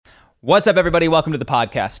What's up, everybody? Welcome to the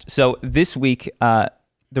podcast. So this week, there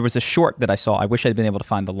was a short that I saw. I wish I'd been able to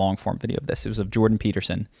find the long-form video of this. It was of Jordan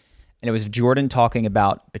Peterson, and it was Jordan talking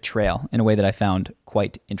about betrayal in a way that I found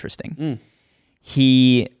quite interesting.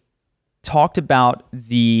 He talked about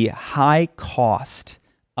the high cost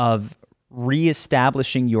of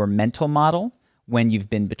reestablishing your mental model when you've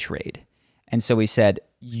been betrayed. And so he said,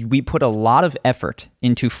 we put a lot of effort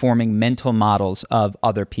into forming mental models of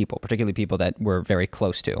other people, particularly people that we're very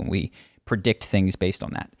close to, and we predict things based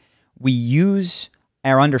on that. We use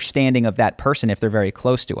our understanding of that person, if they're very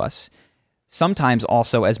close to us, sometimes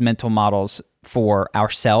also as mental models for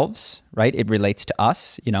ourselves, right? It relates to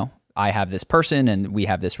us. You know, I have this person and we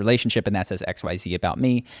have this relationship and that says X, Y, Z about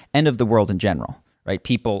me, and of the world in general, right?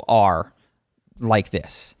 People are like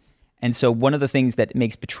this. And so one of the things that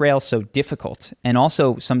makes betrayal so difficult, and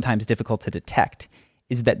also sometimes difficult to detect,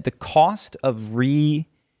 is that the cost of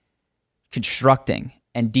reconstructing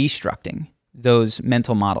and destructing those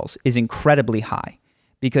mental models is incredibly high,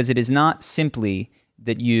 because it is not simply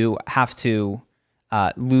that you have to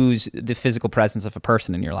lose the physical presence of a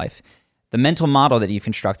person in your life. The mental model that you've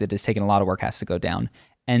constructed is taking a lot of work, has to go down.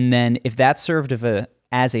 And then if that's served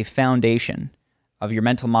as a foundation of your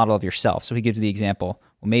mental model of yourself, so he gives the example,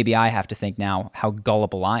 well, maybe I have to think now how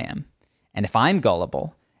gullible I am. And if I'm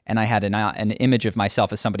gullible and I had an image of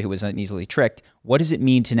myself as somebody who was easily tricked, what does it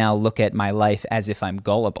mean to now look at my life as if I'm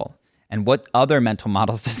gullible? And what other mental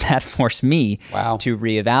models does that force me to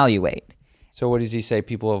reevaluate? So what does he say?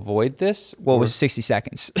 People avoid this? Well, it was 60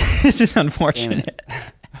 seconds. This is unfortunate.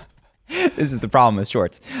 This is the problem with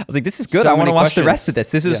shorts. I was like, this is good. I want to watch the rest of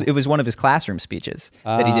this. It was one of his classroom speeches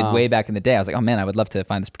that he did way back in the day. I was like, oh man, I would love to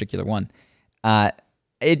find this particular one.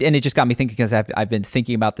 It just got me thinking, because I've been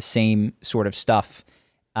thinking about the same sort of stuff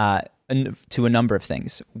to a number of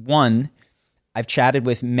things. One, I've chatted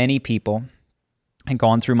with many people and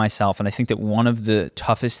gone through myself, and I think that one of the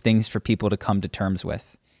toughest things for people to come to terms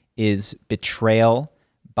with is betrayal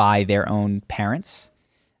by their own parents.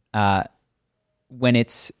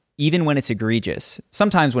 Even when it's egregious,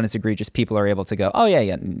 sometimes when it's egregious, people are able to go, oh yeah,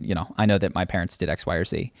 you know, I know that my parents did X, Y, or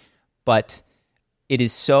Z. But it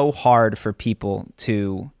is so hard for people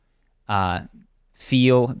to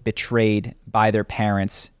feel betrayed by their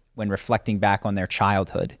parents when reflecting back on their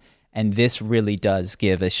childhood. And this really does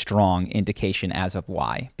give a strong indication as of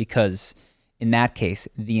why. Because in that case,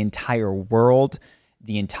 the entire world,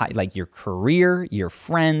 like your career, your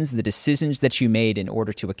friends, the decisions that you made in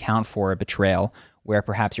order to account for a betrayal, where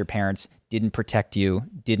perhaps your parents didn't protect you,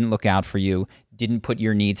 didn't look out for you, didn't put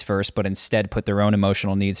your needs first, but instead put their own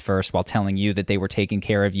emotional needs first while telling you that they were taking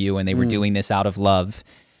care of you and they were doing this out of love.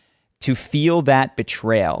 To feel that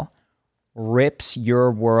betrayal rips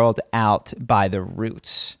your world out by the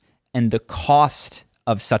roots. And the cost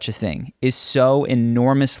of such a thing is so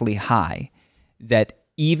enormously high that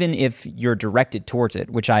even if you're directed towards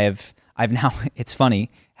it, which I've now, it's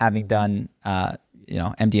funny, having done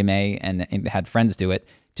MDMA and had friends do it,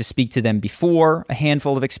 to speak to them before a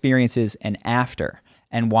handful of experiences and after,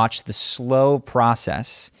 and watch the slow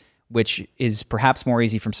process, which is perhaps more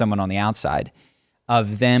easy from someone on the outside,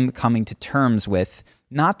 of them coming to terms with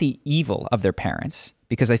not the evil of their parents.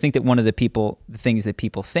 Because I think that one of the things that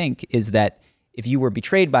people think is that if you were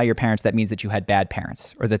betrayed by your parents, that means that you had bad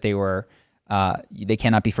parents, or that they were they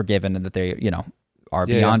cannot be forgiven, and that they are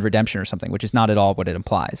beyond redemption or something, which is not at all what it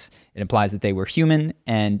implies. It implies that they were human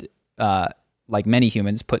and, like many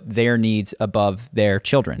humans, put their needs above their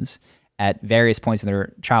children's at various points in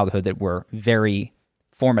their childhood that were very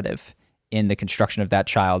formative in the construction of that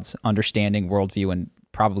child's understanding, worldview, and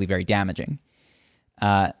probably very damaging.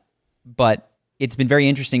 But it's been very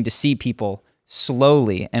interesting to see people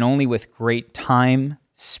slowly, and only with great time,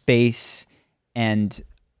 space, and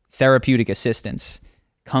therapeutic assistance,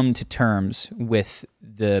 come to terms with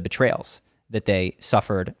the betrayals that they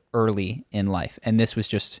suffered early in life. And this was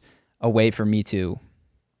just a way for me to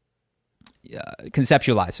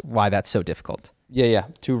conceptualize why that's so difficult. Yeah.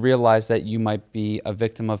 To realize that you might be a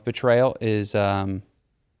victim of betrayal is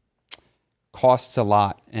costs a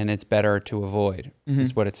lot, and it's better to avoid,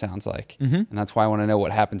 is what it sounds like. And that's why I want to know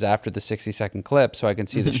what happens after the 60-second clip, so I can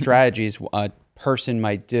see the strategies a person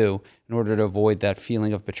might do in order to avoid that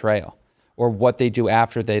feeling of betrayal, or what they do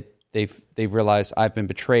after they've realized I've been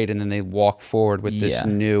betrayed, and then they walk forward with this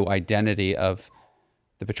new identity of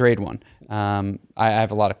the betrayed one. I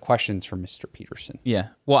have a lot of questions for Mr. Peterson. Yeah.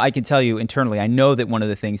 Well, I can tell you internally, I know that one of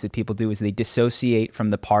the things that people do is they dissociate from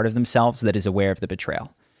the part of themselves that is aware of the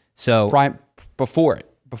betrayal. So before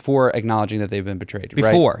acknowledging that they've been betrayed.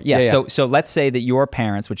 Before, right? Yeah. So let's say that your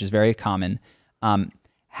parents, which is very common,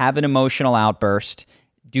 have an emotional outburst,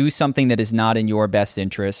 do something that is not in your best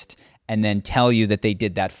interest, and then tell you that they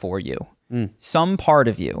did that for you. Some part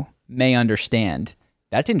of you may understand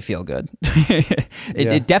that didn't feel good.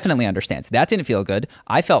 It definitely understands. That didn't feel good.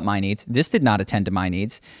 I felt my needs. This did not attend to my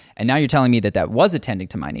needs. And now you're telling me that that was attending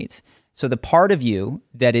to my needs. So the part of you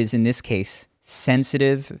that is, in this case,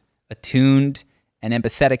 sensitive, attuned, and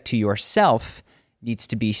empathetic to yourself needs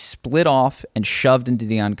to be split off and shoved into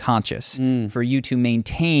the unconscious for you to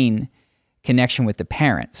maintain connection with the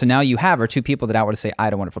parent. So now you are two people that outwardly say, I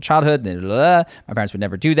had a wonderful childhood. Blah, blah, blah. My parents would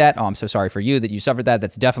never do that. Oh, I'm so sorry for you that you suffered that.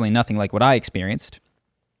 That's definitely nothing like what I experienced.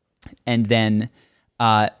 And then,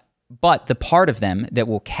 but the part of them that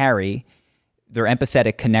will carry their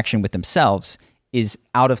empathetic connection with themselves is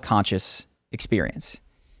out of conscious experience.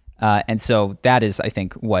 And so that is, I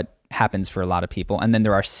think, what happens for a lot of people. And then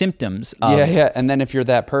there are symptoms of... Yeah. And then if you're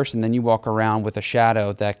that person, then you walk around with a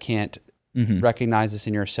shadow that can't recognize this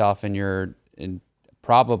in yourself, and you're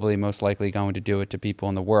probably most likely going to do it to people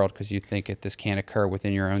in the world because you think this can't occur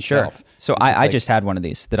within your own self. So I just had one of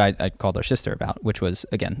these that I called our sister about, which was,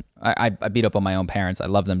 again, I beat up on my own parents. I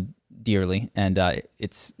love them dearly, and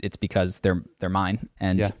it's because they're mine,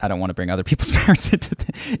 and I don't want to bring other people's parents into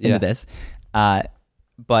this.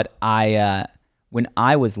 But when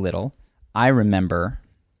I was little, I remember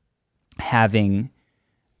having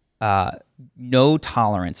no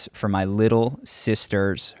tolerance for my little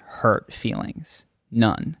sister's hurt feelings.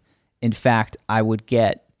 None. In fact, I would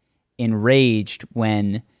get enraged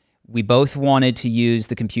when we both wanted to use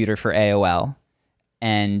the computer for AOL,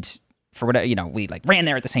 and for whatever, we ran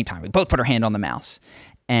there at the same time. We both put our hand on the mouse,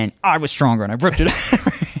 and I was stronger and I ripped it out of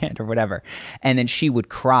her hand or whatever. And then she would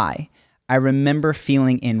cry. I remember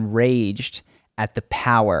feeling enraged at the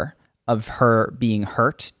power of her being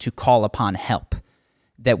hurt to call upon help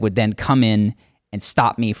that would then come in and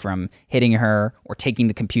stop me from hitting her or taking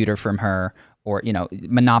the computer from her, or,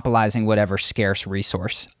 monopolizing whatever scarce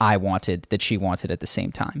resource I wanted that she wanted at the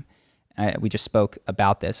same time. We just spoke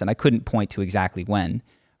about this, and I couldn't point to exactly when,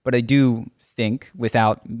 but I do think,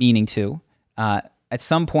 without meaning to, at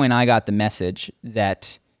some point I got the message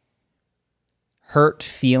that hurt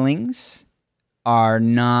feelings are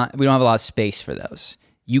not, we don't have a lot of space for those.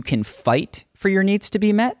 You can fight for your needs to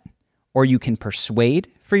be met, or you can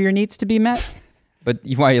persuade for your needs to be met. But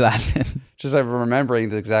why are you laughing? Just like remembering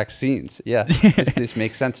the exact scenes. Yeah, this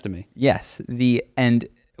makes sense to me. Yes.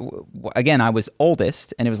 Again, I was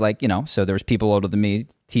oldest, and it was like, so there was people older than me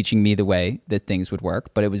teaching me the way that things would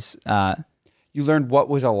work. But it was... you learned what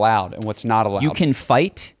was allowed and what's not allowed. You can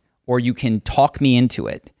fight, or you can talk me into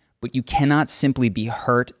it, but you cannot simply be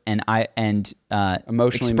hurt and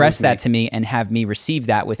emotionally express that to me and have me receive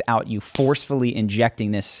that without you forcefully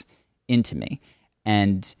injecting this into me.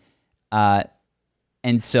 And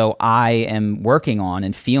so I am working on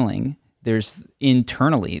and feeling there's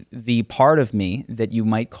internally the part of me that you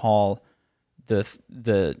might call the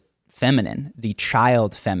feminine, the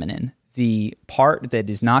child feminine, the part that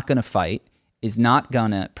is not going to fight, is not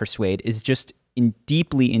going to persuade, is just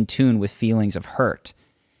deeply in tune with feelings of hurt,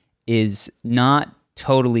 is not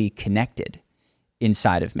totally connected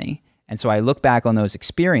inside of me. And so I look back on those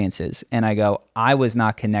experiences and I go, I was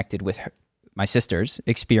not connected with my sister's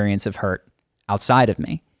experience of hurt outside of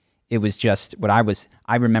me. It was just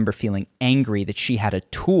I remember feeling angry that she had a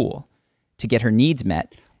tool to get her needs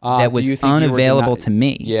met that was unavailable to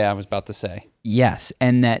me. Yeah, I was about to say. Yes,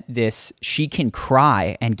 and that she can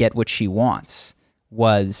cry and get what she wants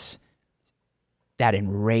that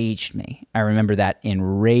enraged me. I remember that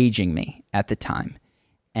enraging me at the time.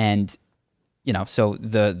 And, so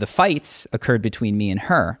the fights occurred between me and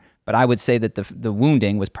her, but I would say that the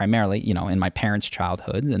wounding was primarily, in my parents'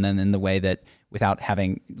 childhood, and then in the way that, without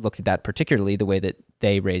having looked at that particularly, the way that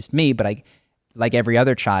they raised me. But like every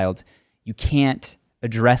other child, you can't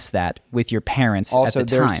address that with your parents also, at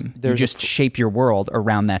the time. You just shape your world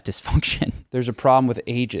around that dysfunction. There's a problem with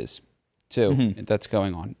ages, too, that's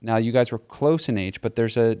going on. Now, you guys were close in age, but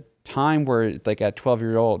there's a time where, at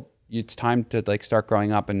 12-year-old, it's time to start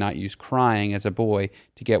growing up and not use crying as a boy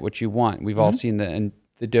to get what you want. We've all seen the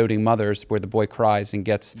doting mothers where the boy cries and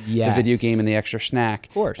gets the video game and the extra snack.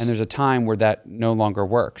 Of course. And there's a time where that no longer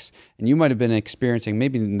works. And you might have been experiencing,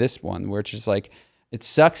 maybe in this one, where it's just it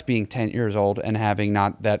sucks being 10 years old and having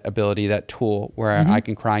not that ability, that tool where I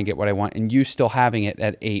can cry and get what I want, and you still having it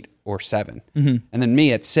at 8 or 7. And then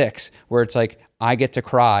me at 6, where it's I get to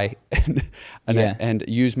cry and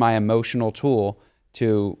use my emotional tool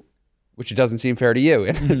to... which it doesn't seem fair to you.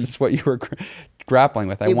 And this is what you were grappling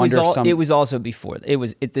with. I wonder if some... It was also before.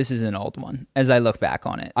 This is an old one, as I look back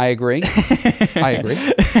on it. I agree. I agree.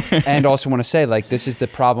 And also want to say, like, this is the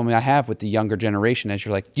problem I have with the younger generation, as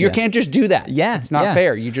you're like, you can't just do that. Yeah. It's not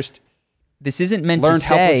fair. You just... This isn't meant to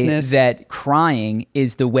say that crying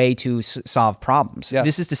is the way to solve problems. Yes.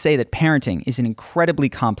 This is to say that parenting is an incredibly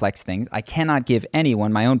complex thing. I cannot give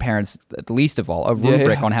anyone, my own parents at least of all, a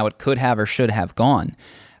rubric on how it could have or should have gone.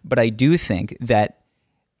 But I do think that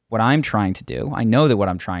what I'm trying to do, I know that what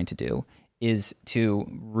I'm trying to do, is to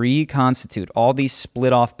reconstitute all these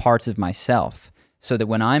split off parts of myself so that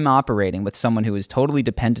when I'm operating with someone who is totally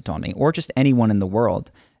dependent on me, or just anyone in the world,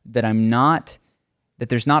 that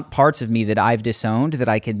there's not parts of me that I've disowned that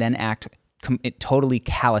I can then act totally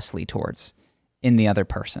callously towards in the other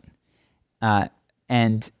person.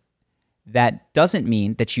 And that doesn't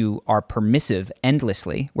mean that you are permissive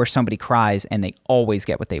endlessly, where somebody cries and they always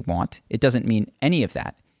get what they want. It doesn't mean any of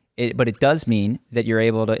that. But it does mean that you're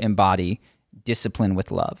able to embody discipline with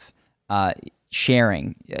love,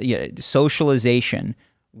 sharing, socialization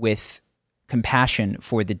with compassion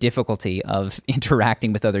for the difficulty of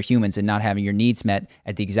interacting with other humans and not having your needs met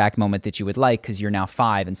at the exact moment that you would like because you're now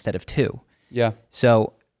 5 instead of 2. Yeah.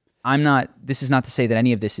 So this is not to say that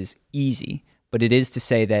any of this is easy, but it is to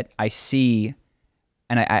say that I see,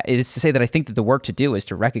 and it is to say that I think that the work to do is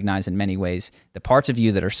to recognize in many ways the parts of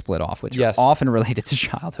you that are split off, which are often related to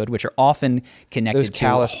childhood, which are often connected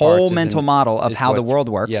to a whole mental model of how the world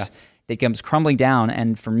works. Yeah. That comes crumbling down.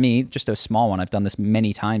 And for me, just a small one, I've done this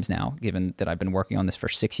many times now, given that I've been working on this for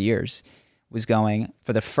 6 years, was going,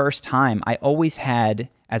 for the first time, I always had,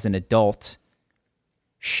 as an adult,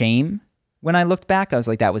 shame. When I looked back, I was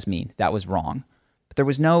like, that was mean. That was wrong. But there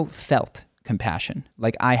was no felt compassion.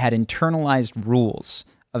 Like, I had internalized rules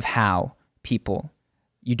of how people,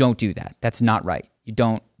 you don't do that. That's not right. You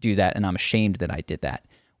don't do that. And I'm ashamed that I did that,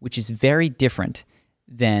 which is very different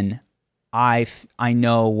than I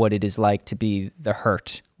know what it is like to be the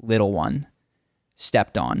hurt little one,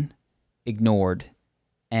 stepped on, ignored,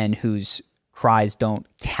 and whose cries don't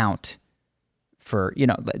count for,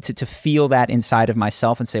 to feel that inside of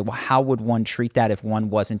myself and say, well, how would one treat that if one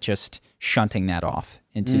wasn't just shunting that off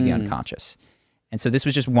into the unconscious? And so this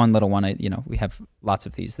was just one little one. We have lots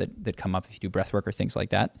of these that come up if you do breath work or things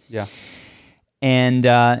like that. Yeah. And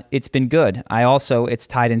it's been good. It's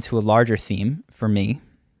tied into a larger theme for me,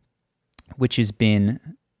 which has been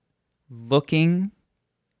looking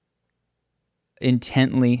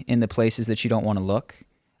intently in the places that you don't want to look.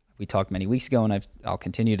 We talked many weeks ago, and I'll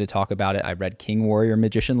continue to talk about it. I read King, Warrior,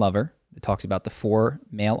 Magician, Lover. It talks about the 4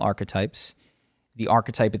 male archetypes, the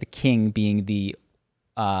archetype of the king being the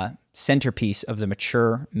centerpiece of the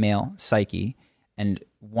mature male psyche. And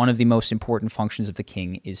one of the most important functions of the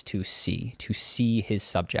king is to see his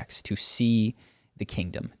subjects, to see the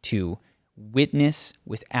kingdom, to witness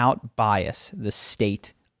without bias the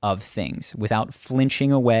state of things, without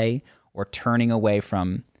flinching away or turning away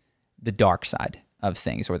from the dark side of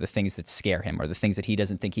things, or the things that scare him, or the things that he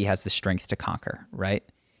doesn't think he has the strength to conquer, right?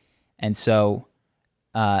 And so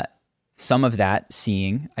some of that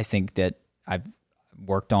seeing, I think that I've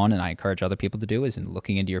worked on, and I encourage other people to do, is in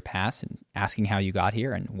looking into your past and asking how you got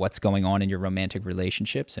here and what's going on in your romantic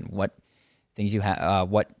relationships and what things you have,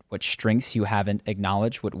 what strengths you haven't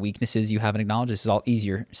acknowledged, what weaknesses you haven't acknowledged. This is all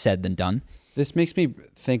easier said than done. This makes me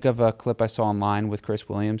think of a clip I saw online with Chris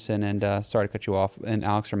Williamson and, sorry to cut you off, and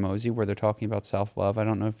Alex Hormozy, where they're talking about self-love. I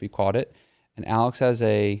don't know if you caught it. And Alex has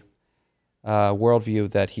a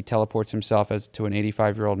worldview that he teleports himself as to an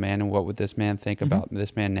 85-year-old man, and what would this man think about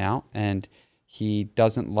this man now? And he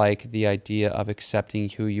doesn't like the idea of accepting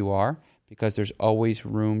who you are, because there's always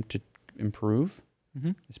room to improve,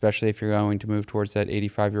 especially if you're going to move towards that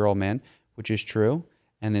 85-year-old man, which is true.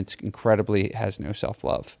 And it's incredibly has no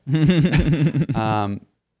self-love. And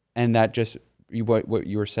that just, what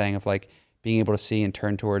you were saying of like being able to see and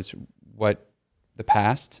turn towards what the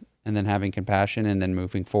past, and then having compassion and then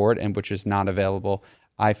moving forward, and which is not available,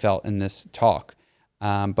 I felt, in this talk.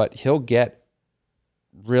 But he'll get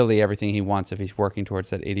really everything he wants if he's working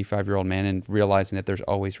towards that 85-year-old man and realizing that there's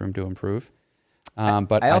always room to improve.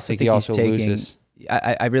 But I think he also loses.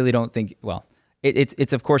 I really don't think, well,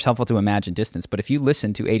 it's of course helpful to imagine distance, but if you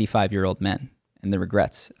listen to 85-year-old men and their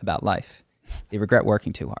regrets about life, they regret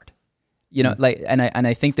working too hard. And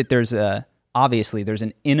I think that there's obviously there's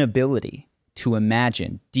an inability to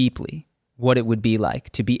imagine deeply what it would be like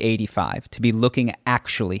to be 85, to be looking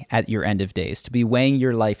actually at your end of days, to be weighing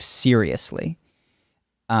your life seriously.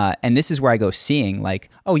 And this is where I go seeing, like,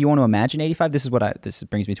 oh, you want to imagine 85? This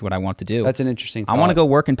brings me to what I want to do. That's an interesting thought. I want to go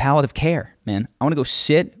work in palliative care, man. I want to go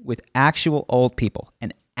sit with actual old people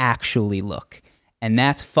and actually look And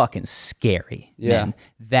that's fucking scary. Yeah. Man.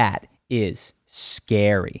 That is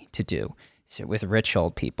scary to do. Sit with rich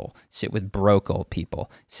old people, sit with broke old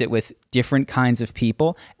people, sit with different kinds of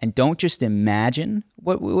people, and don't just imagine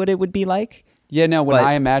what it would be like. Yeah, no, when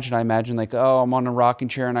I imagine like, oh, I'm on a rocking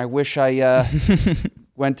chair and I wish I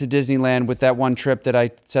went to Disneyland with that one trip that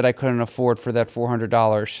I said I couldn't afford for that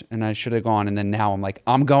 $400 and I should have gone. And then now I'm like,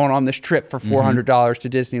 I'm going on this trip for $400 to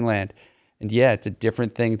Disneyland. And yeah, it's a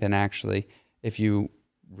different thing than actually if you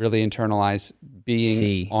really internalize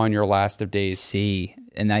being on your last of days.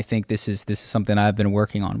 And I think this is something I've been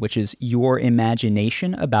working on, which is your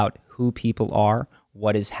imagination about who people are,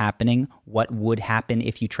 what is happening, what would happen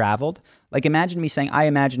if you traveled. Like imagine me saying, I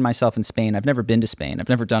imagine myself in Spain. I've never been to Spain. I've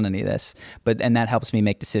never done any of this, and that helps me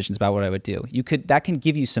make decisions about what I would do. That can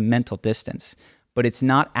give you some mental distance, but it's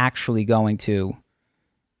not actually going to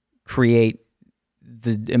create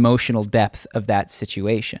the emotional depth of that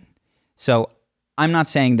situation. So I'm not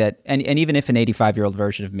saying that, and even if an 85-year-old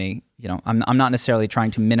version of me, I'm not necessarily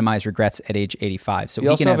trying to minimize regrets at age 85. So we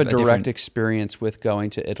also have a direct experience with going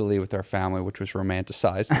to Italy with our family, which was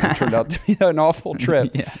romanticized. And it turned out to be an awful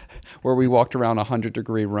trip where we walked around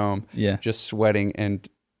 100-degree Rome, just sweating and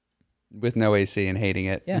with no AC and hating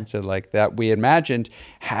it. And so like that, we imagined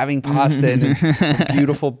having pasta and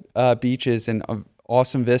beautiful beaches and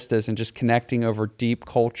awesome vistas and just connecting over deep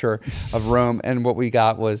culture of Rome. And what we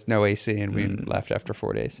got was no AC and we left after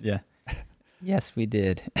 4 days. Yeah. Yes, we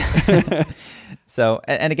did. So,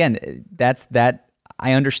 and again,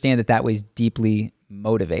 I understand that was deeply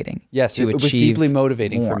motivating. Yes, it was deeply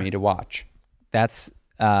motivating for me to watch. That's,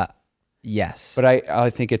 yes. But I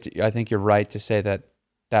think you're right to say that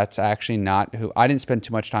that's actually not who, I didn't spend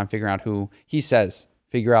too much time figuring out who, he says,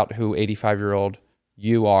 figure out who 85-year-old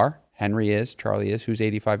you are. Henry is, Charlie is, who's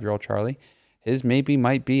 85-year-old Charlie. His might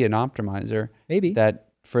be an optimizer. Maybe. That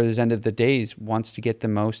for his end of the days wants to get the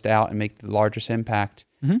most out and make the largest impact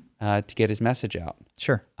to get his message out.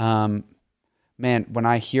 Sure. Man, when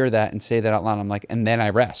I hear that and say that out loud, I'm like, and then I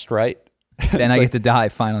rest, right? Then I get to die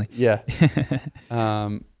finally. Yeah.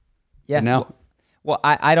 Yeah. No. Well,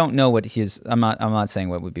 I don't know what I'm not saying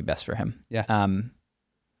what would be best for him. Yeah.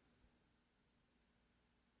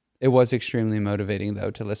 It was extremely motivating,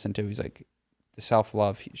 though, to listen to. He's like, the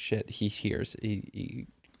self-love shit he hears, he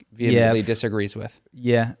vehemently disagrees with.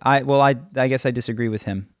 Yeah. I guess I disagree with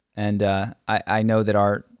him. And I know that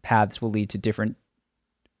our paths will lead to different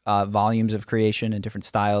volumes of creation and different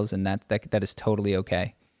styles, and that is totally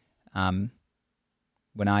okay. When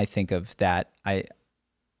I think of that, I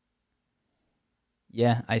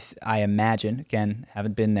imagine, again,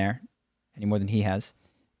 haven't been there any more than he has.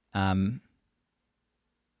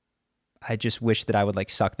 I just wish that I would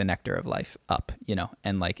like suck the nectar of life up,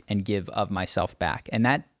 and give of myself back. And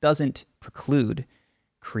that doesn't preclude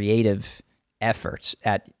creative efforts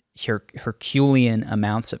at Herculean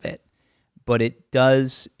amounts of it, but it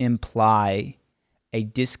does imply a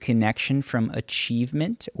disconnection from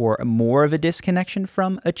achievement, or more of a disconnection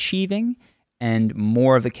from achieving, and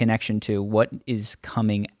more of a connection to what is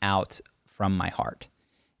coming out from my heart.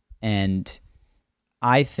 And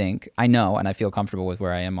I know, and I feel comfortable with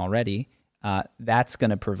where I am already, that's going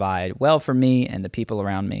to provide well for me and the people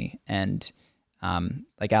around me. And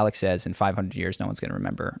like Alex says, in 500 years, no one's going to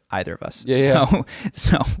remember either of us.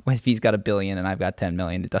 So if he's got 1 billion and I've got 10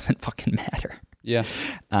 million, it doesn't fucking matter. Yeah.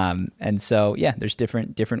 And so, yeah, there's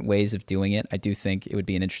different ways of doing it. I do think it would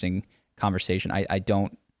be an interesting conversation.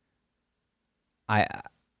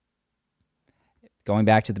 Going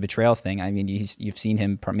back to the betrayal thing, I mean, you've seen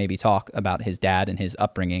him maybe talk about his dad and his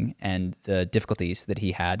upbringing and the difficulties that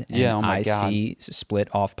he had. And yeah, oh my God. I see split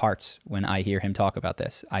off parts when I hear him talk about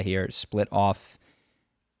this. I hear split off,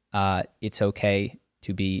 it's okay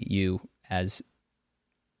to be you as,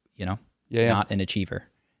 not an achiever.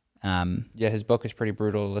 His book is pretty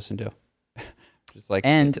brutal to listen to.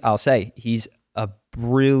 And I'll say, he's a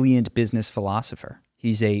brilliant business philosopher.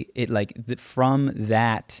 From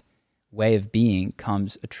that way of being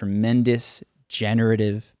comes a tremendous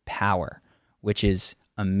generative power, which is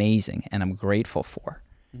amazing and I'm grateful for.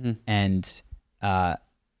 Mm-hmm. And I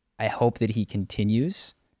hope that he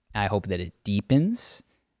continues. I hope that it deepens.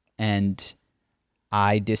 And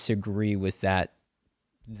I disagree with that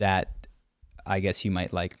I guess you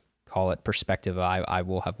might call it perspective. I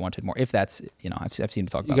will have wanted more. If that's, I've seen him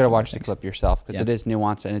talk about. You got to watch the clip yourself because it is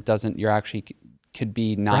nuanced and it doesn't. You're actually could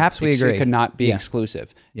be not. Perhaps we agree. It could not be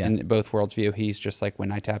exclusive in both worlds' view. He's just like,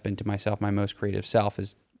 when I tap into myself, my most creative self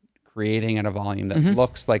is creating at a volume that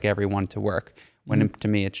looks like everyone to work. When to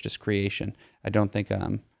me, it's just creation. I don't think.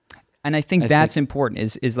 And I think that's important.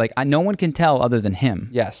 Is no one can tell other than him.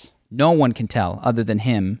 Yes. No one can tell other than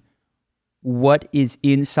him what is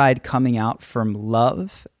inside coming out from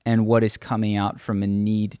love and what is coming out from a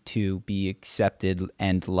need to be accepted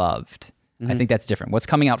and loved. I think that's different. What's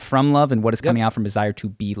coming out from love and what is coming out from desire to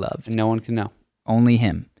be loved. And no one can know. Only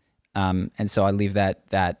him. And so I leave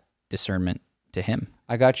that discernment to him.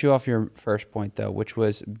 I got you off your first point, though, which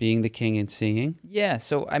was being the king and seeing. Yeah.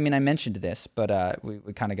 So, I mean, I mentioned this, but we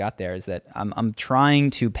kind of got there, is that I'm trying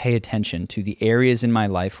to pay attention to the areas in my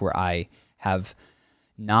life where I have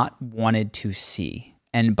not wanted to see.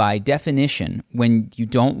 And by definition, when you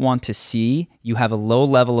don't want to see, you have a low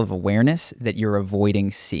level of awareness that you're avoiding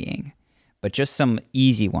seeing. But just some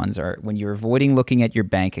easy ones are when you're avoiding looking at your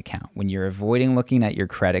bank account, when you're avoiding looking at your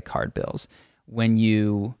credit card bills, when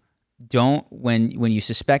you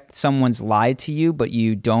suspect someone's lied to you, but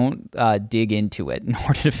you don't dig into it in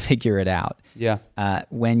order to figure it out. Yeah. I'm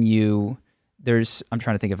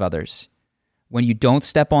trying to think of others. When you don't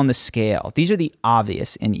step on the scale. These are the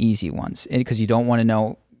obvious and easy ones because you don't want to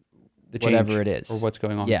know whatever it is. Or what's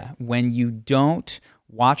going on. Yeah. When you don't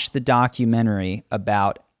watch the documentary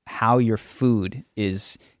about how your food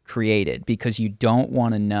is created because you don't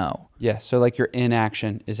want to know. Yeah. So like your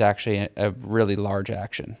inaction is actually a really large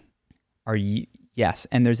action. Yes.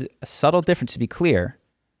 And there's a subtle difference, to be clear.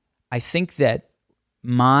 I think that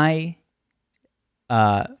my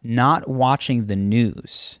not watching the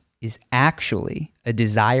news is actually a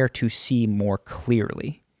desire to see more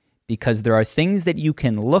clearly, because there are things that you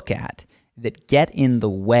can look at that get in the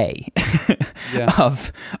way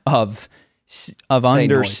of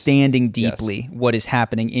understanding deeply what is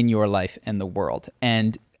happening in your life and the world.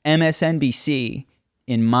 And MSNBC,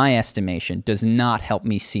 in my estimation, does not help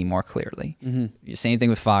me see more clearly. Same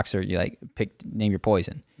thing with Fox, or you name your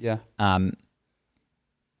poison. Yeah.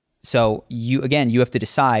 So you have to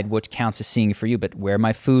decide what counts as seeing for you, but where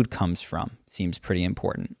my food comes from seems pretty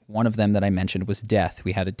important. One of them that I mentioned was death.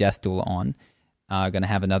 We had a death doula on. Going to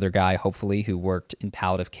have another guy, hopefully, who worked in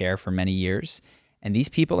palliative care for many years. And these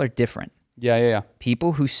people are different. Yeah.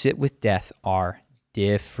 People who sit with death are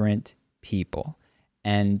different people.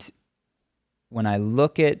 And when I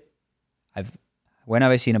look at, when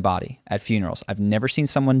have I seen a body? At funerals. I've never seen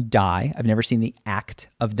someone die. I've never seen the act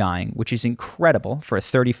of dying, which is incredible for a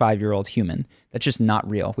 35-year-old human. That's just not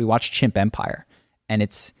real. We watch Chimp Empire, and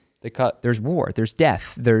there's war, there's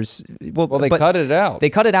death, they cut it out. They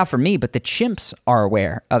cut it out for me, but the chimps are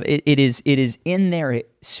aware of it. It is in their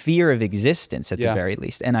sphere of existence at the very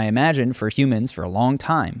least. And I imagine for humans, for a long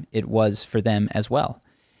time, it was for them as well.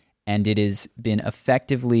 And it has been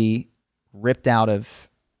effectively ripped out of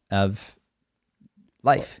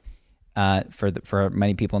life for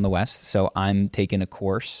many people in the West. So I'm taking a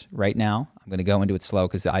course right now. I'm going to go into it slow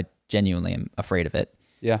because I genuinely am afraid of it.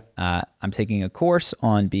 Yeah. I'm taking a course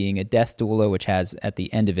on being a death doula, which has at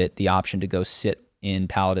the end of it the option to go sit in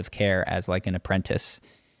palliative care as like an apprentice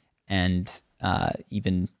and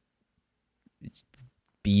even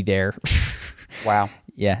be there. Wow.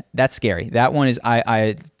 Yeah, that's scary. That one is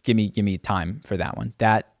I give me time for that one.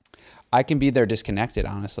 That I can be there disconnected,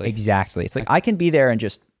 honestly. Exactly. It's like I can be there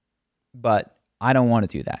and but I don't want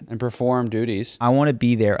to do that. And perform duties. I want to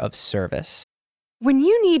be there of service. When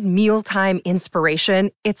you need mealtime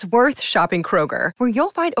inspiration, it's worth shopping Kroger, where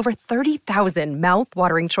you'll find over 30,000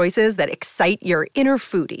 mouth-watering choices that excite your inner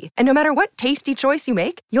foodie. And no matter what tasty choice you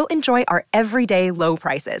make, you'll enjoy our everyday low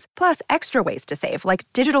prices, plus extra ways to save, like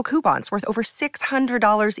digital coupons worth over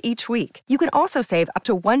 $600 each week. You can also save up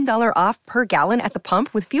to $1 off per gallon at the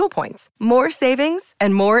pump with fuel points. More savings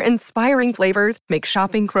and more inspiring flavors make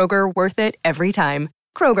shopping Kroger worth it every time.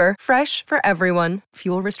 Kroger, fresh for everyone.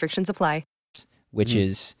 Fuel restrictions apply. Which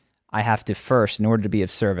is, I have to first, in order to be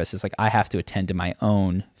of service, it's like I have to attend to my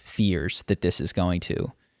own fears that this is going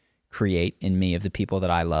to create in me of the people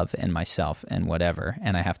that I love and myself and whatever,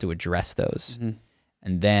 and I have to address those.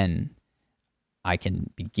 And then I can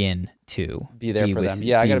begin to be there for them.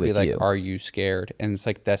 Yeah, I got to be like, are you scared? And it's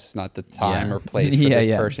like, that's not the time or place for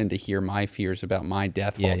this person to hear my fears about my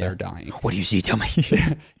death while they're dying. What do you see? Tell me.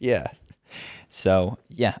 Yeah. So,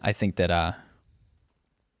 yeah, I think that...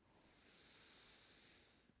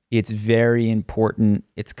 it's very important.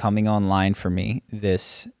 It's coming online for me,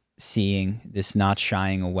 this seeing, this not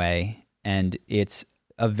shying away. And it's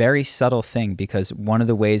a very subtle thing, because one of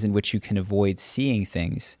the ways in which you can avoid seeing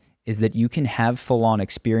things is that you can have full-on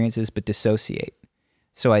experiences but dissociate.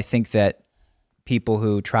 So I think that people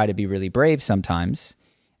who try to be really brave sometimes,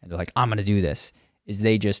 and they're like, I'm going to do this, is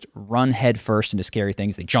they just run head first into scary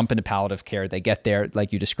things. They jump into palliative care. They get there,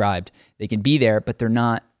 like you described. They can be there, but they're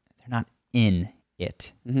not in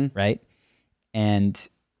it, right? And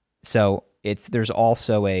so there's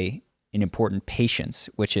also an important patience,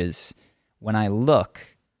 which is when I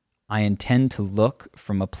look, I intend to look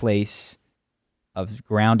from a place of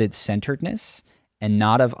grounded centeredness and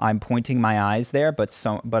not of I'm pointing my eyes there,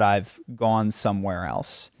 but I've gone somewhere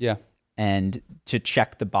else. Yeah. And to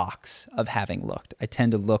check the box of having looked. I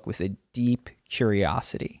tend to look with a deep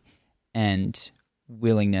curiosity and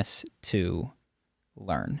willingness to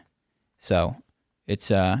learn. So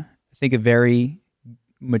it's, I think, a very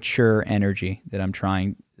mature energy that I'm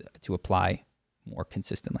trying to apply more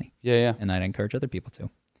consistently. Yeah. And I'd encourage other people to.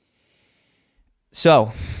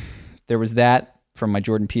 So there was that from my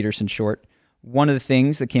Jordan Peterson short. One of the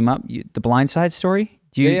things that came up, the Blind Side story.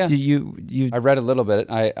 Do you? I read a little bit.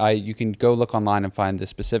 You can go look online and find the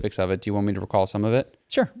specifics of it. Do you want me to recall some of it?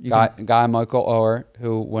 Sure. Guy Michael Oher,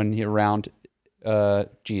 who when he around, low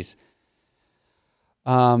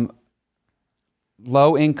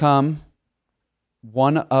income,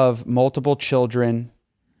 one of multiple children,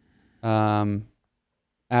 African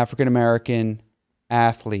American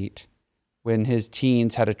athlete. When his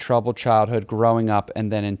teens had a troubled childhood growing up,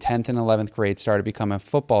 and then in 10th and 11th grade started becoming a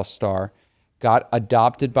football star, got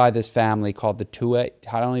adopted by this family called the Tua.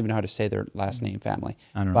 I don't even know how to say their last name family.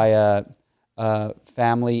 I don't know. By a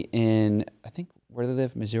family in, I think, where do they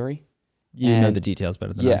live? Missouri? You know the details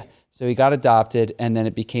better than I. Yeah. So he got adopted, and then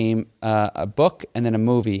it became a book and then a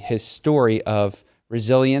movie. His story of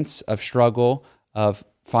resilience, of struggle, of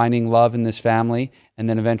finding love in this family, and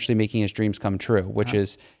then eventually making his dreams come true, which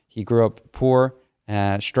is he grew up poor,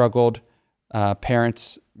 struggled.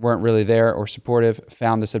 Parents weren't really there or supportive,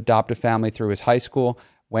 found this adoptive family through his high school,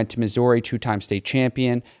 went to Missouri, 2-time state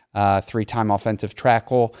champion, 3-time offensive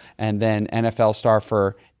tackle, and then NFL star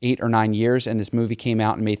for 8 or 9 years. And this movie came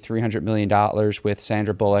out and made $300 million with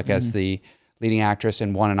Sandra Bullock as the leading actress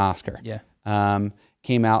and won an Oscar. Yeah.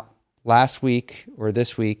 Came out last week or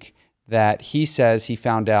this week that he says he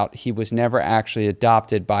found out he was never actually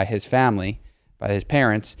adopted by his family, by his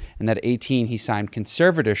parents, and that at 18 he signed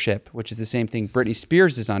conservatorship, which is the same thing Britney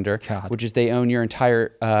Spears is under, which is they own your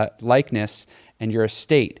entire likeness and your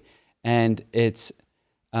estate. And it's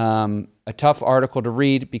a tough article to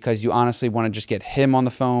read because you honestly want to just get him on the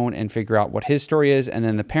phone and figure out what his story is, and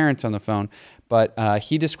then the parents on the phone. But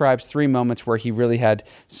he describes 3 moments where he really had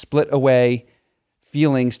split away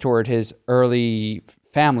feelings toward his early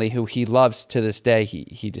family, who he loves to this day,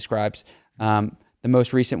 he describes. The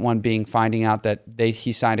most recent one being finding out that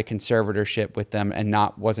he signed a conservatorship with them and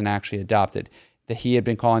wasn't actually adopted. That he had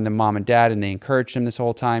been calling them mom and dad, and they encouraged him this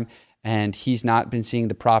whole time. And he's not been seeing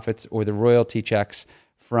the profits or the royalty checks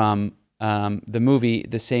from the movie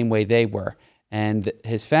the same way they were. And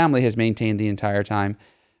his family has maintained the entire time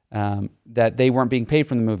that they weren't being paid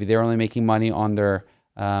from the movie. They were only making money on their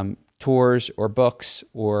tours or books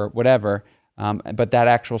or whatever. But that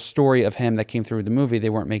actual story of him that came through the movie,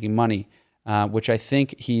 they weren't making money. Which I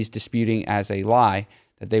think he's disputing as a lie,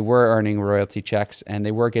 that they were earning royalty checks and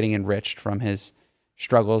they were getting enriched from his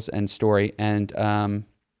struggles and story. And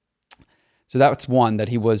so that's one, that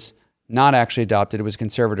he was not actually adopted. It was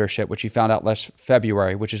conservatorship, which he found out last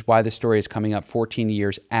February, which is why the story is coming up 14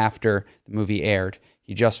 years after the movie aired.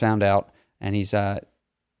 He just found out, and he's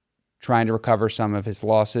trying to recover some of his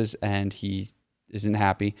losses, and he isn't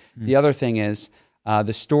happy. The other thing is,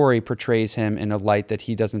 the story portrays him in a light that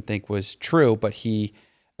he doesn't think was true, but he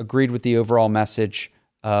agreed with the overall message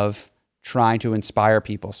of trying to inspire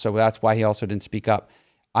people. So that's why he also didn't speak up.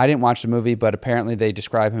 I didn't watch the movie, but apparently they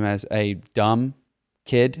describe him as a dumb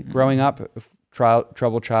kid growing up,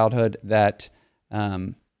 troubled childhood that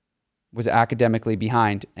was academically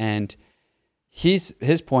behind. And his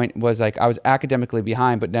point was like, I was academically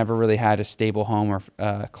behind, but never really had a stable home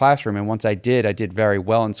or classroom. And once I did very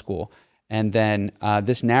well in school. And then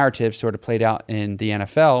this narrative sort of played out in the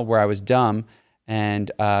NFL, where I was dumb and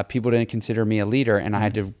people didn't consider me a leader, and I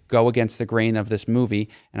had to go against the grain of this movie.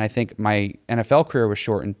 And I think my NFL career was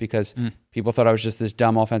shortened because people thought I was just this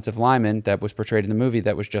dumb offensive lineman that was portrayed in the movie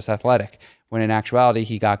that was just athletic, when in actuality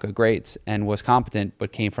he got good grades and was competent,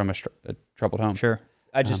 but came from a troubled home. Sure.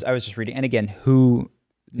 I was just reading, and again, who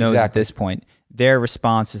knows at this point? Their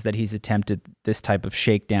response is that he's attempted this type of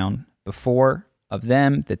shakedown before, of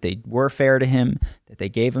them, that they were fair to him, that they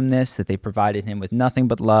gave him this, that they provided him with nothing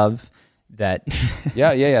but love, that...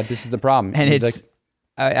 yeah. This is the problem. And it's...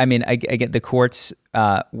 I get the courts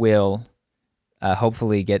will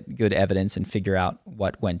hopefully get good evidence and figure out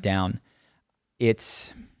what went down.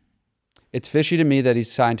 It's fishy to me that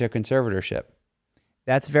he's signed to a conservatorship.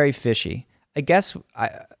 That's very fishy. I guess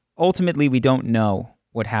ultimately we don't know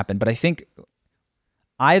what happened, but I think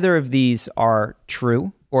either of these are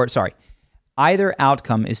true, either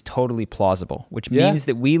outcome is totally plausible, which means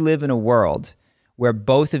that we live in a world where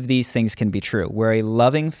both of these things can be true, where a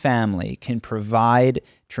loving family can provide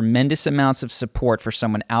tremendous amounts of support for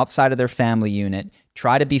someone outside of their family unit,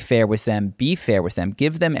 try to be fair with them,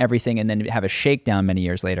 give them everything, and then have a shakedown many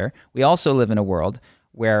years later. We also live in a world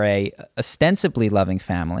where a ostensibly loving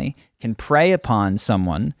family can prey upon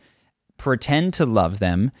someone, pretend to love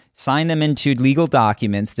them, sign them into legal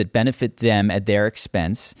documents that benefit them at their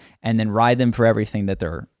expense, and then ride them for everything that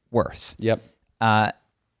they're worth. Yep.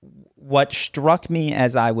 What struck me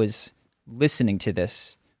as I was listening to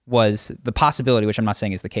this was the possibility, which I'm not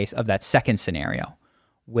saying is the case, of that second scenario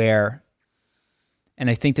where, and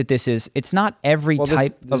I think that it's not every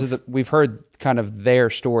type of... we've heard kind of their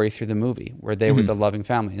story through the movie where they were the loving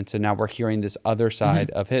family. And so now we're hearing this other side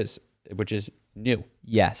of his, which is new.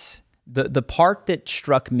 Yes. The part that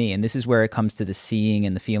struck me, and this is where it comes to the seeing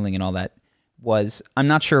and the feeling and all that, was, I'm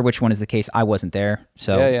not sure which one is the case. I wasn't there,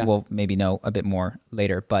 so we'll maybe know a bit more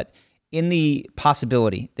later. But in the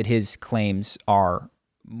possibility that his claims are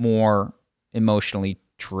more emotionally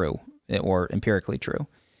true or empirically true,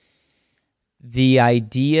 the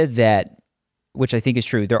idea that, which I think is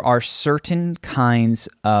true, there are certain kinds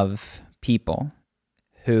of people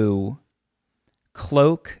who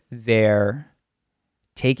cloak their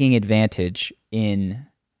taking advantage in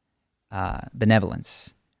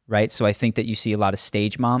benevolence, right? So I think that you see a lot of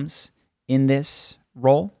stage moms in this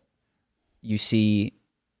role. You see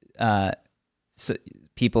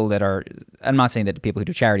people that are, I'm not saying that people who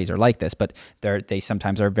do charities are like this, but they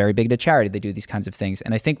sometimes are very big into charity. They do these kinds of things.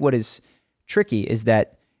 And I think what is tricky is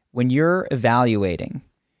that when you're evaluating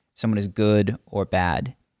someone as good or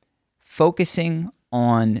bad, focusing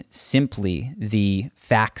on simply the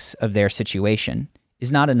facts of their situation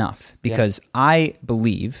is not enough, because I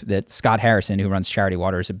believe that Scott Harrison, who runs Charity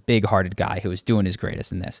Water, is a big-hearted guy who is doing his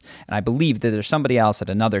greatest in this. And I believe that there's somebody else at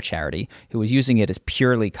another charity who is using it as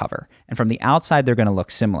purely cover. And from the outside, they're going to look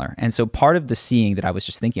similar. And so part of the seeing that I was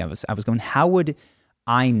just thinking of is, I was going, how would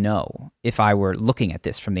I know if I were looking at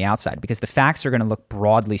this from the outside? Because the facts are going to look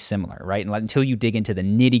broadly similar, right? And until you dig into the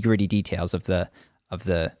nitty-gritty details of the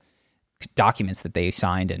documents that they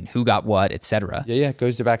signed and who got what, etc. Yeah, it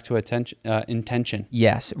goes back to intention.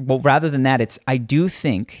 Yes. Well, rather than that, I do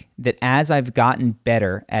think that as I've gotten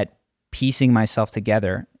better at piecing myself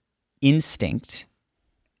together, instinct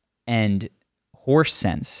and horse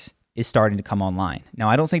sense is starting to come online. Now,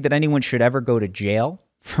 I don't think that anyone should ever go to jail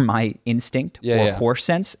for my instinct or horse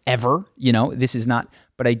sense, ever. This is not,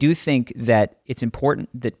 but I do think that it's important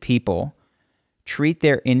that people treat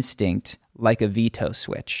their instinct like a veto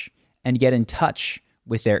switch and get in touch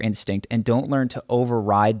with their instinct, and don't learn to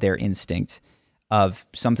override their instinct of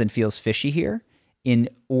something feels fishy here in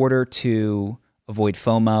order to avoid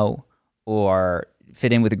FOMO or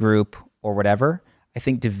fit in with a group or whatever. I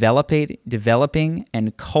think developing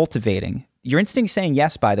and cultivating your instinct saying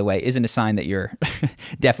yes, by the way, isn't a sign that you're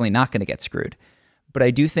definitely not going to get screwed. But I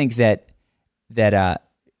do think that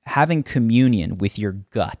having communion with your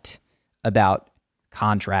gut about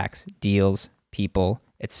contracts, deals, people,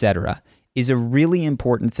 etc., is a really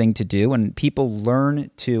important thing to do. And people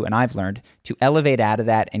learn to, and I've learned, to elevate out of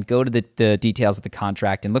that and go to the details of the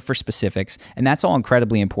contract and look for specifics. And that's all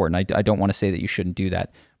incredibly important. I don't want to say that you shouldn't do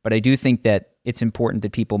that. But I do think that it's important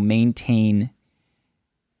that people maintain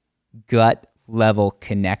gut level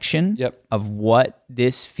connection of what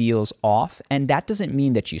this feels off. And that doesn't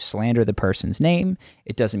mean that you slander the person's name.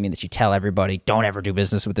 It doesn't mean that you tell everybody, don't ever do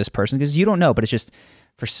business with this person, because you don't know. But it's just,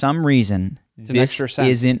 for some reason, this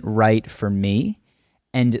isn't right for me,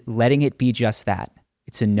 and letting it be just that.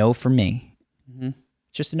 It's a no for me. Mm-hmm.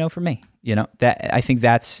 It's just a no for me. That I think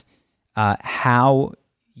that's how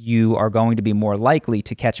you are going to be more likely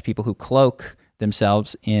to catch people who cloak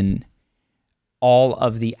themselves in all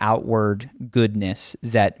of the outward goodness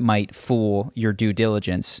that might fool your due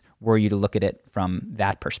diligence were you to look at it from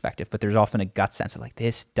that perspective. But there's often a gut sense of like,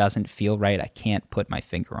 this doesn't feel right. I can't put my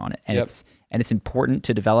finger on it. And it's important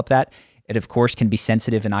to develop that. It, of course, can be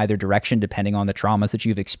sensitive in either direction depending on the traumas that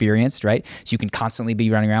you've experienced, right? So you can constantly be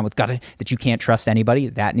running around with gut that you can't trust anybody.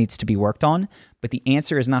 That needs to be worked on. But the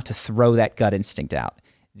answer is not to throw that gut instinct out.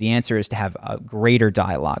 The answer is to have a greater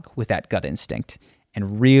dialogue with that gut instinct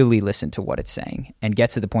and really listen to what it's saying and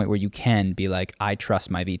get to the point where you can be like, I trust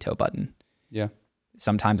my veto button. Yeah.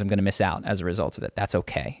 Sometimes I'm going to miss out as a result of it. That's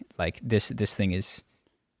okay. Like this thing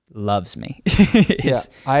loves me.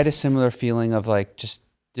 I had a similar feeling of like, just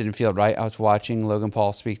didn't feel right. I was watching Logan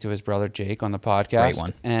Paul speak to his brother Jake on the podcast. Great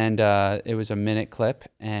one. And it was a minute clip.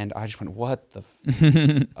 And I just went, what the,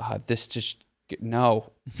 this just, no,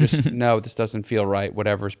 this doesn't feel right,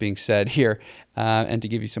 whatever's being said here. And to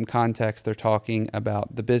give you some context, they're talking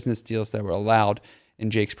about the business deals that were allowed in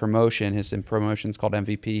Jake's promotion. His promotion's called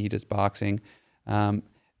MVP. He does boxing.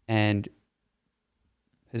 And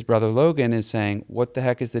his brother Logan is saying, what the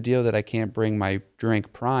heck is the deal that I can't bring my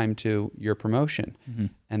drink Prime to your promotion? Mm-hmm.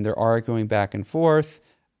 And they're arguing back and forth.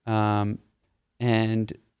 And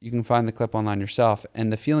you can find the clip online yourself.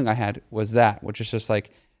 And the feeling I had was that, which is just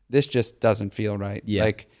like, this just doesn't feel right. Yeah.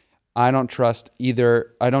 Like, I don't trust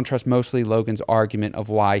mostly Logan's argument of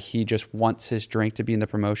why he just wants his drink to be in the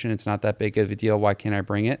promotion. It's not that big of a deal. Why can't I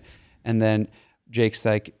bring it? And then Jake's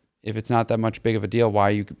like, if it's not that much big of a deal,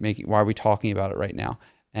 why are we talking about it right now?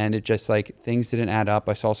 And it just like, things didn't add up.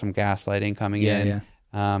 I saw some gaslighting coming in.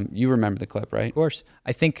 Yeah. You remember the clip, right? Of course.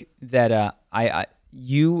 I think that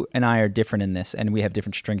you and I are different in this, and we have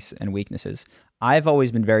different strengths and weaknesses. I've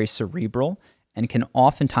always been very cerebral, and can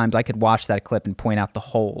oftentimes, I could watch that clip and point out the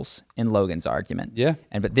holes in Logan's argument. Yeah.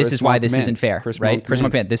 But this is why this isn't fair, right? Chris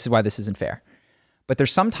Marquand, this is why this isn't fair. But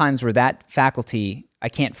there's some times where that faculty, I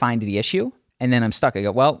can't find the issue, and then I'm stuck. I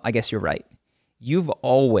go, well, I guess you're right. You've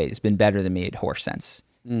always been better than me at horse sense.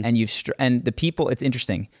 And and the people, it's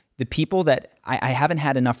interesting. The people that I haven't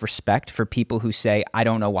had enough respect for people who say, I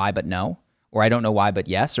don't know why, but no. Or I don't know why, but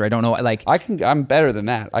yes, or I don't know, like... I'm better than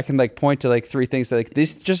that. I can like point to like 3 things that like,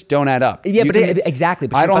 these just don't add up. Yeah, exactly.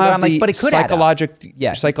 But I don't have but it could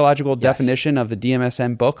psychological definition of the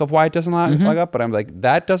DMSM book of why it doesn't add up, but I'm like,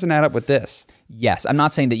 that doesn't add up with this. Yes, I'm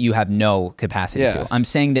not saying that you have no capacity to. I'm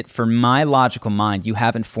saying that for my logical mind, you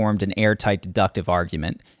haven't formed an airtight deductive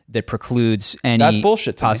argument that precludes any That's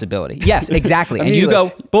bullshit possibility. Yes, exactly. I and mean, you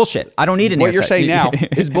like, go, bullshit. I don't need an what airtight. you're saying now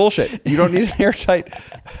is bullshit. You don't need an airtight.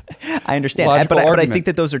 I understand. But I think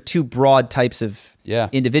that those are 2 broad types of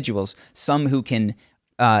individuals. Some who can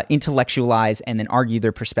intellectualize and then argue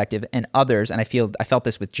their perspective, and others, and I felt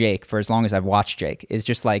this with Jake for as long as I've watched Jake, is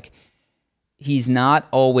just like, he's not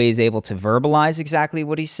always able to verbalize exactly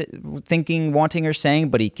what he's thinking, wanting, or saying,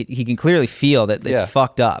 but he can clearly feel that it's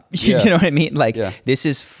fucked up. You know what I mean? Like, this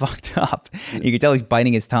is fucked up. You can tell he's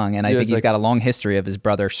biting his tongue, and I think he's got a long history of his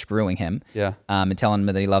brother screwing him, and telling him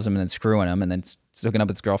that he loves him, and then screwing him, and then hooking up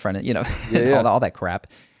with his girlfriend, and, all that crap.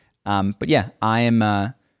 But yeah, I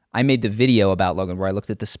made the video about Logan where I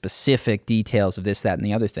looked at the specific details of this, that, and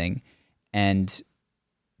the other thing, and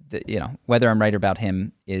whether I'm right about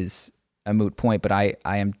him is a moot point, but I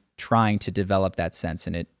am trying to develop that sense,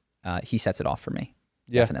 and he sets it off for me,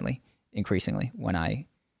 definitely, increasingly when I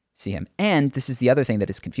see him. And this is the other thing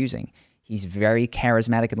that is confusing. He's very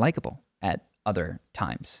charismatic and likable at other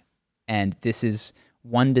times, and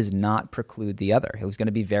one does not preclude the other. He was going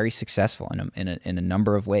to be very successful in a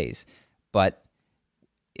number of ways, but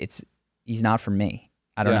he's not for me.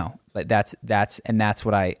 I don't know. Like that's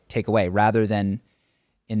what I take away. Rather than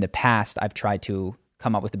in the past, I've tried to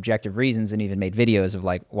come up with objective reasons and even made videos of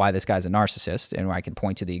like why this guy's a narcissist, and where I can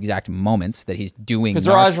point to the exact moments that he's doing. Because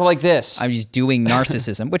their eyes were like this. I'm just doing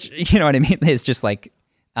narcissism, which, you know what I mean? It's just like,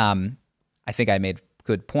 I think I made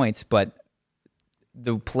good points, but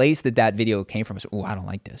the place that video came from is, I don't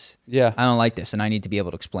like this. Yeah. I don't like this, and I need to be able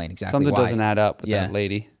to explain exactly Something why. doesn't add up with that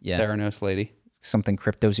lady, Theranos lady. Something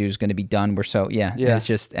CryptoZoo is going to be done. It's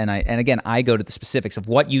just, and again, I go to the specifics of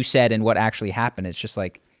what you said and what actually happened. It's just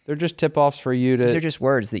like, they're just tip-offs for you to... These are just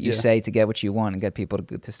words that you say to get what you want and get people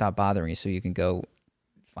to stop bothering you, so you can go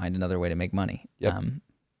find another way to make money,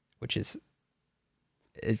 which is,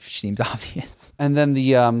 it seems obvious. And then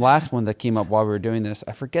the last one that came up while we were doing this,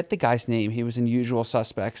 I forget the guy's name. He was in Usual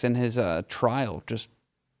Suspects, and his trial just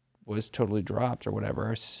was totally dropped or whatever,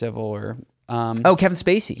 or civil or... Kevin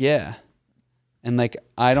Spacey. Yeah. And like,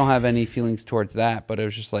 I don't have any feelings towards that, but it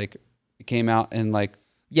was just like, it came out and like,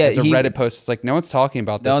 as a Reddit post, it's like, no one's talking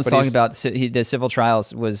about this. No one's talking about the civil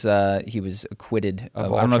trials. He was acquitted. I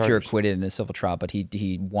don't know if you're acquitted in a civil trial, but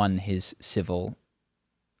he won his civil,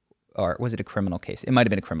 or was it a criminal case? It might have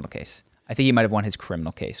been a criminal case. I think he might have won his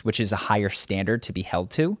criminal case, which is a higher standard to be held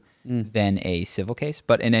to than a civil case.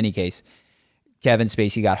 But in any case, Kevin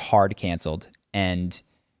Spacey got hard canceled and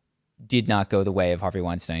did not go the way of Harvey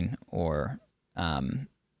Weinstein or,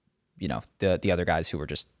 the other guys who were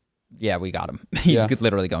just, we got him. He's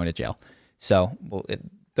literally going to jail. So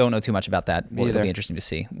don't know too much about that. It'll be interesting to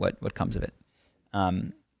see what comes of it.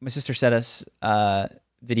 My sister sent us a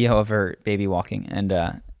video of her baby walking,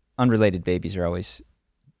 and unrelated babies are always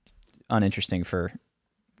uninteresting for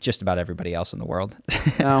just about everybody else in the world.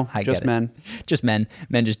 No, just men. Just men.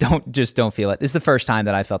 Men just don't feel it. This is the first time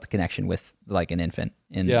that I felt the connection with like an infant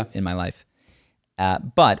in my life.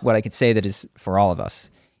 But what I could say that is for all of us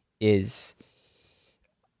is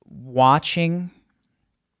watching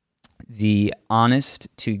the honest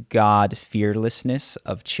to God fearlessness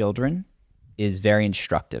of children is very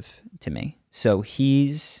instructive to me. So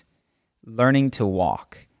he's learning to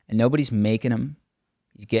walk, and nobody's making him.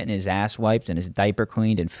 He's getting his ass wiped and his diaper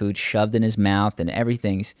cleaned and food shoved in his mouth and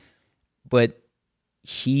everything's, but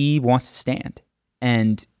he wants to stand.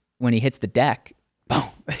 And when he hits the deck,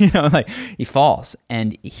 boom, like he falls,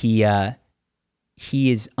 and he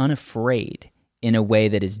is unafraid in a way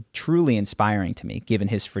that is truly inspiring to me, given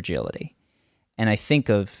his fragility. And I think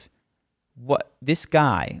of what this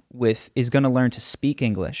guy is going to learn to speak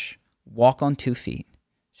English, walk on 2 feet.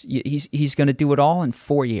 He's going to do it all in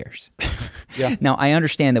 4 years. Yeah. Now, I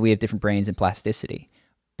understand that we have different brains and plasticity,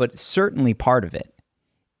 but certainly part of it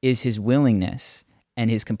is his willingness and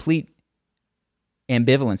his complete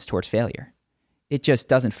ambivalence towards failure. It just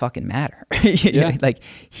doesn't fucking matter. Yeah. Like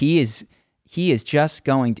he is just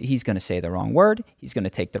he's going to say the wrong word. He's going to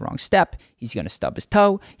take the wrong step. He's going to stub his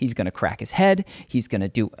toe. He's going to crack his head. He's going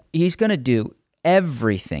to do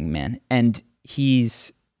everything, man. And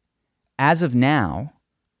he's, as of now,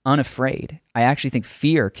 unafraid. I actually think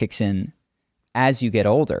fear kicks in as you get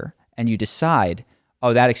older and you decide,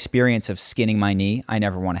 oh, that experience of skinning my knee, I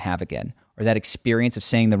never want to have again. Or that experience of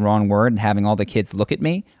saying the wrong word and having all the kids look at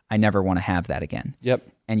me, I never want to have that again. Yep.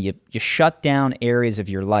 And you shut down areas of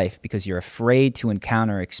your life because you're afraid to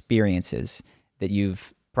encounter experiences that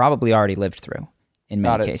you've probably already lived through in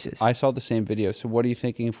many cases. I saw the same video. So what are you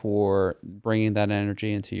thinking for bringing that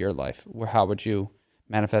energy into your life? How would you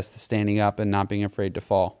manifest the standing up and not being afraid to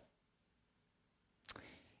fall?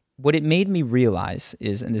 What it made me realize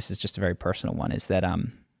is, and this is just a very personal one, is that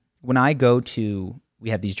when I we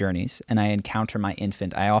have these journeys and I encounter my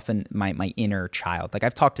infant, I often, my inner child, like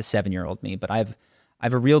I've talked to 7-year-old me, but I have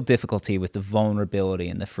a real difficulty with the vulnerability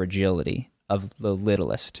and the fragility of the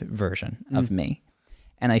littlest version of me.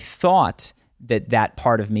 And I thought that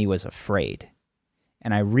part of me was afraid.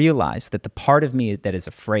 And I realized that the part of me that is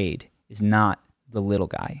afraid is not the little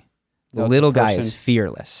guy. The little guy is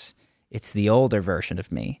fearless. It's the older version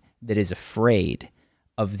of me that is afraid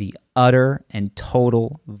of the utter and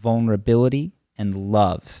total vulnerability and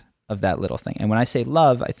love of that little thing. And when I say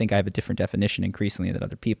love, I think I have a different definition increasingly than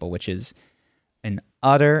other people, which is an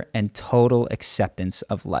utter and total acceptance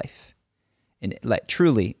of life. And like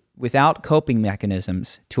truly, without coping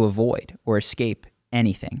mechanisms to avoid or escape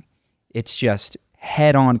anything. It's just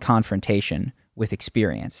head-on confrontation with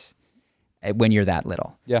experience when you're that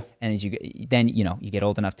little. Yeah. And as you get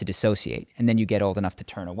old enough to dissociate, and then you get old enough to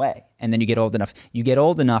turn away, and then you get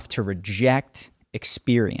old enough to reject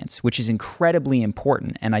experience, which is incredibly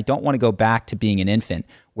important. And I don't want to go back to being an infant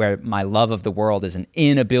where my love of the world is an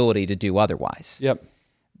inability to do otherwise. Yep.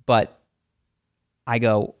 But I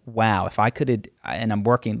go, wow, if I could, and I'm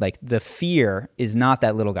working, like the fear is not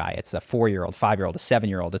that little guy. It's a 4-year-old, 5-year-old, a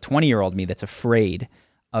 7-year-old, a 20-year-old me that's afraid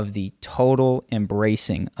of the total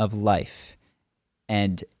embracing of life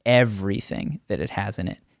and everything that it has in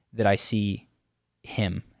it that I see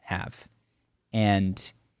him have.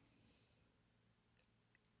 And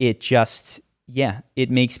it just, it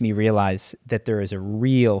makes me realize that there is a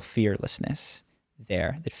real fearlessness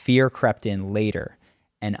there, that fear crept in later.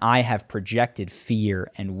 And I have projected fear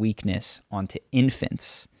and weakness onto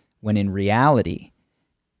infants when in reality,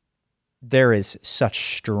 there is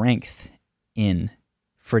such strength in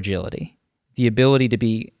fragility. The ability to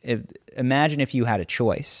be, imagine if you had a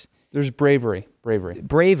choice. There's bravery,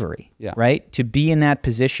 yeah. Right? To be in that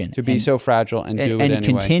position. To be so fragile and do it anyway. And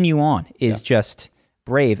continue on is just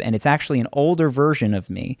brave. And it's actually an older version of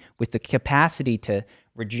me with the capacity to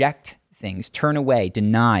reject things, turn away,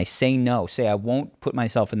 deny, say no, say I won't put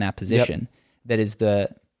myself in that position. That is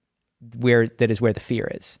where the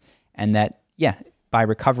fear is. And that, by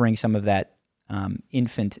recovering some of that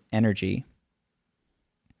infant energy,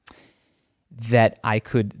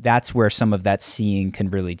 that's where some of that seeing can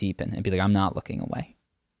really deepen and be like, I'm not looking away.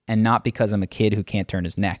 And not because I'm a kid who can't turn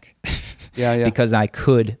his neck. Because I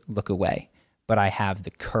could look away, but I have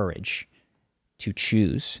the courage to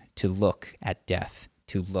choose to look at death,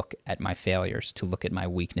 to look at my failures, to look at my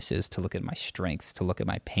weaknesses, to look at my strengths, to look at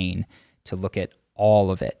my pain, to look at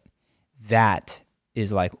all of it. That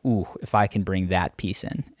is like, ooh, if I can bring that piece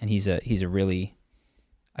in. And he's a really,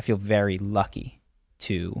 I feel very lucky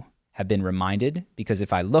to have been reminded, because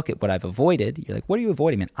if I look at what I've avoided, you're like, what are you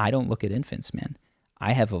avoiding, man? I don't look at infants, man.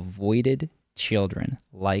 I have avoided children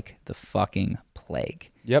like the fucking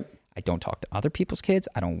plague. Yep. I don't talk to other people's kids.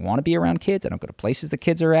 I don't want to be around kids. I don't go to places the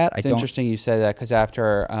kids are at. It's interesting you say that, because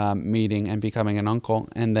after meeting and becoming an uncle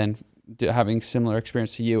and then having similar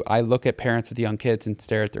experience to you, I look at parents with young kids and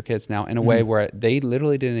stare at their kids now in a way where they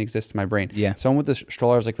literally didn't exist in my brain. Yeah. Someone with a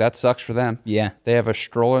stroller, I was like, that sucks for them. Yeah. They have a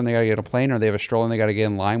stroller and they got to get a plane, or they have a stroller and they got to get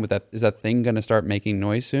in line with that. Is that thing going to start making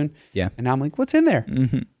noise soon? Yeah. And now I'm like, what's in there?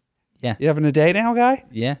 Mm-hmm. Yeah. You having a day now, guy?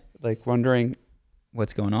 Yeah. Like wondering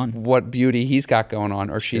what's going on. what beauty he's got going on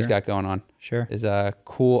or she's Sure. got going on. Sure. Is a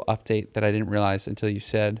cool update that I didn't realize until you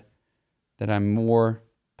said that I'm more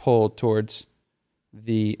pulled towards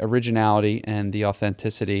the originality and the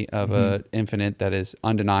authenticity of an infinite that is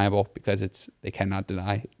undeniable because they cannot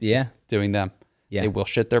deny Yeah. it's doing them. Yeah. They will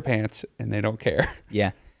shit their pants and they don't care.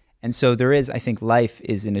 Yeah. And so there is, I think life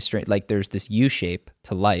is in a straight, like there's this U shape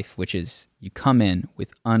to life, which is you come in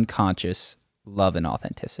with unconscious love and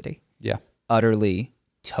authenticity. Yeah. Utterly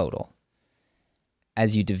total.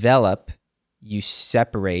 As you develop, you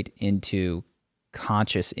separate into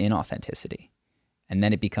conscious inauthenticity. And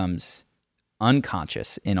then it becomes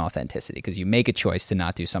unconscious inauthenticity because you make a choice to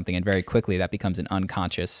not do something. And very quickly that becomes an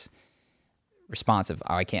unconscious response of,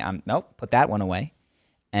 oh, I can't, nope, put that one away.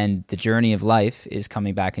 And the journey of life is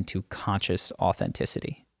coming back into conscious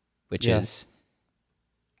authenticity, which is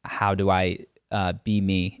how do I be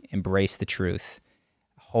me, embrace the truth,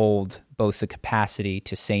 hold both the capacity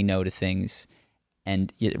to say no to things,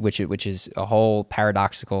 and which is a whole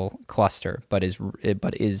paradoxical cluster, but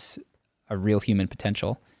is a real human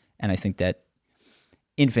potential. And I think that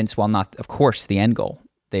infants, while not, of course, the end goal,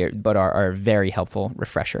 are a very helpful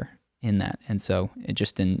refresher in that. And so it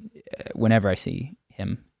just whenever I see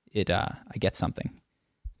him, I get something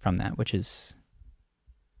from that, which is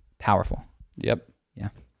powerful. Yep. Yeah.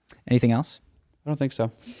 Anything else? I don't think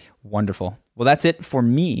so. Wonderful. Well, that's it for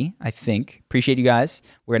me, I think. Appreciate you guys.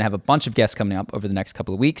 We're going to have a bunch of guests coming up over the next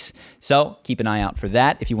couple of weeks. So keep an eye out for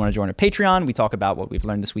that. If you want to join our Patreon, we talk about what we've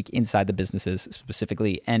learned this week inside the businesses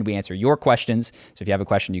specifically, and we answer your questions. So if you have a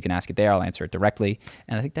question, you can ask it there. I'll answer it directly.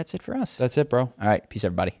 And I think that's it for us. That's it, bro. All right. Peace,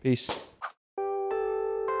 everybody. Peace.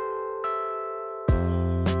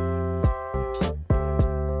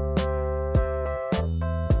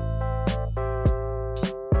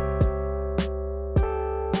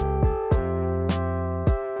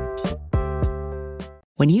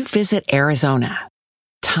 When you visit Arizona,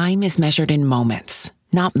 time is measured in moments,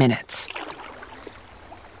 not minutes.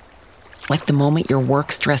 Like the moment your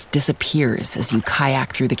work stress disappears as you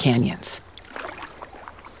kayak through the canyons.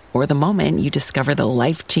 Or the moment you discover the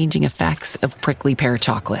life-changing effects of prickly pear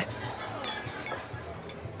chocolate.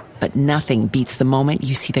 But nothing beats the moment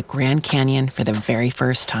you see the Grand Canyon for the very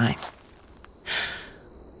first time.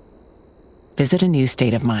 Visit a new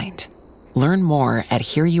state of mind. Learn more at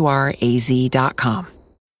hereyouareaz.com.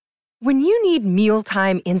 When you need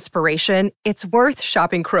mealtime inspiration, it's worth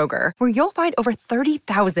shopping Kroger, where you'll find over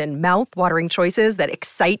 30,000 mouth-watering choices that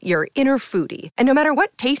excite your inner foodie. And no matter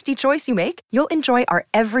what tasty choice you make, you'll enjoy our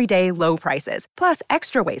everyday low prices, plus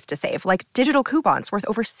extra ways to save, like digital coupons worth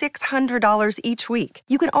over $600 each week.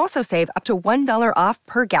 You can also save up to $1 off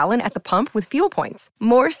per gallon at the pump with fuel points.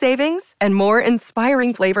 More savings and more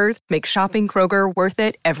inspiring flavors make shopping Kroger worth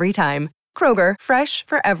it every time. Kroger, fresh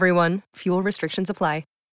for everyone. Fuel restrictions apply.